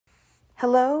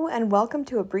Hello and welcome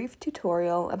to a brief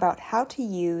tutorial about how to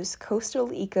use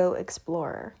Coastal Eco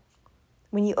Explorer.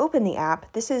 When you open the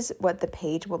app, this is what the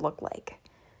page will look like.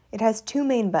 It has two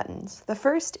main buttons. The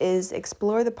first is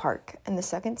Explore the Park, and the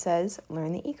second says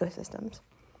Learn the Ecosystems.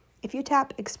 If you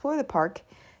tap Explore the Park,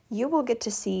 you will get to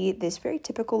see this very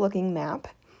typical looking map,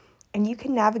 and you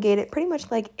can navigate it pretty much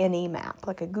like any map,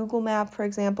 like a Google map, for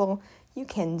example. You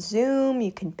can zoom,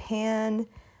 you can pan.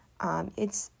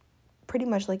 It's pretty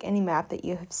much like any map that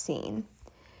you have seen.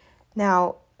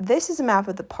 Now, this is a map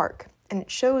of the park, and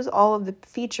it shows all of the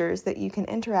features that you can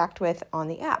interact with on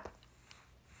the app.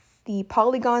 The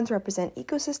polygons represent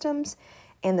ecosystems,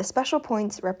 and the special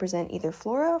points represent either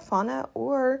flora, fauna,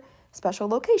 or special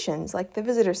locations like the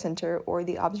visitor center or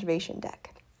the observation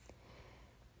deck.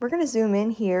 We're going to zoom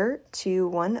in here to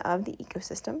one of the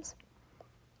ecosystems.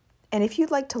 And if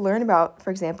you'd like to learn about,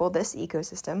 for example, this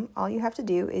ecosystem, all you have to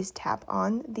do is tap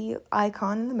on the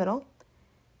icon in the middle,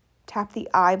 tap the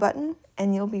I button,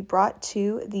 and you'll be brought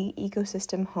to the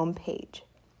ecosystem homepage.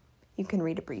 You can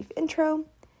read a brief intro,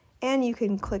 and you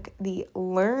can click the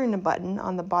Learn button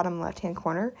on the bottom left-hand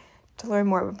corner to learn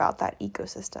more about that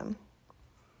ecosystem.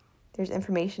 There's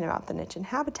information about the niche and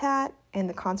habitat and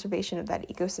the conservation of that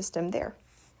ecosystem there.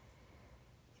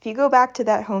 If you go back to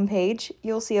that home page,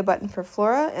 you'll see a button for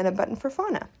flora and a button for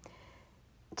fauna.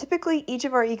 Typically, each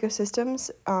of our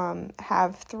ecosystems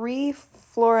have 3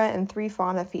 flora and 3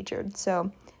 fauna featured.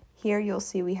 So here you'll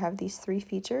see we have these 3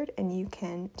 featured, and you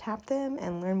can tap them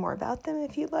and learn more about them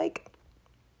if you'd like.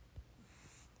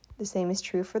 The same is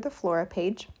true for the flora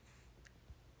page.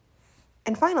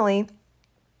 And finally,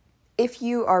 if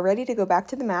you are ready to go back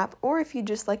to the map, or if you'd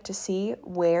just like to see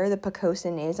where the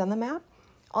Pocosin is on the map,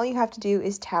 all you have to do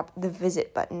is tap the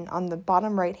Visit button on the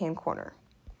bottom right-hand corner.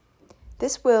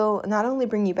 This will not only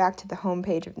bring you back to the home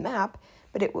page of the map,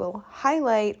 but it will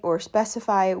highlight or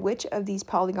specify which of these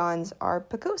polygons are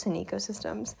Pocosin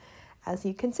ecosystems, as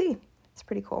you can see. It's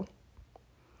pretty cool.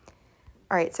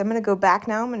 All right, so I'm going to go back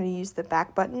now. I'm going to use the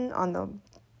back button on the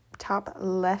top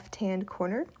left-hand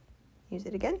corner. Use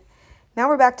it again. Now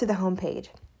we're back to the home page.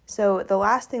 So the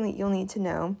last thing that you'll need to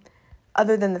know,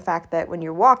 other than the fact that when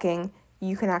you're walking,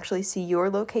 you can actually see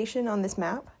your location on this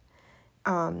map.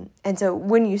 And so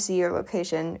when you see your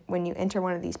location, when you enter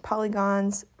one of these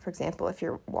polygons, for example, if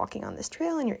you're walking on this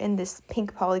trail and you're in this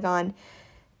pink polygon,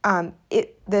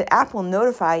 the app will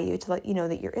notify you to let you know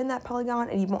that you're in that polygon,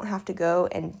 and you won't have to go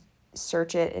and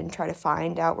search it and try to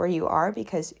find out where you are,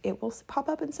 because it will pop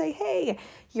up and say, hey,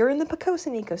 you're in the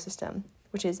Pocosin ecosystem,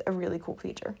 which is a really cool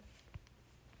feature.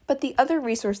 But the other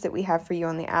resource that we have for you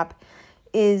on the app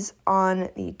is on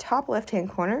the top left-hand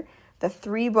corner, the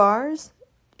 3 bars.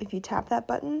 If you tap that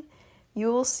button, you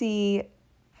will see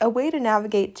a way to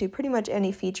navigate to pretty much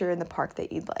any feature in the park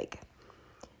that you'd like.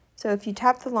 So if you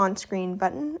tap the launch screen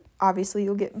button, obviously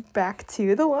you'll get back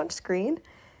to the launch screen.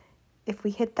 If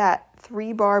we hit that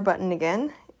 3-bar button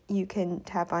again, you can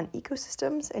tap on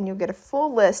ecosystems, and you'll get a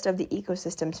full list of the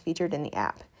ecosystems featured in the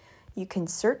app. You can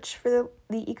search for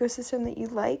the ecosystem that you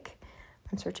like.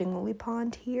 I'm searching Lily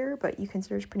Pond here, but you can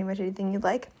search pretty much anything you'd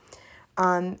like.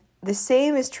 The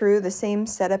same is true, the same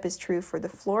setup is true for the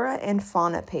flora and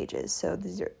fauna pages. So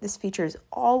this features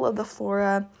all of the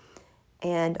flora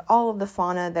and all of the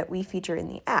fauna that we feature in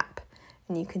the app,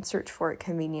 and you can search for it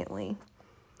conveniently.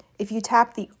 If you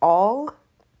tap the All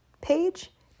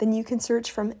page, then you can search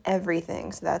from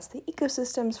everything. So that's the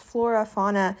ecosystems, flora,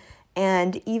 fauna,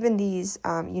 and even these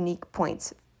unique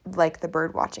points like the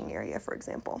bird watching area, for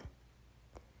example.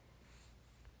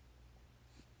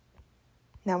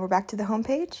 Now we're back to the home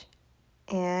page,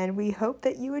 and we hope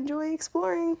that you enjoy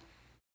exploring.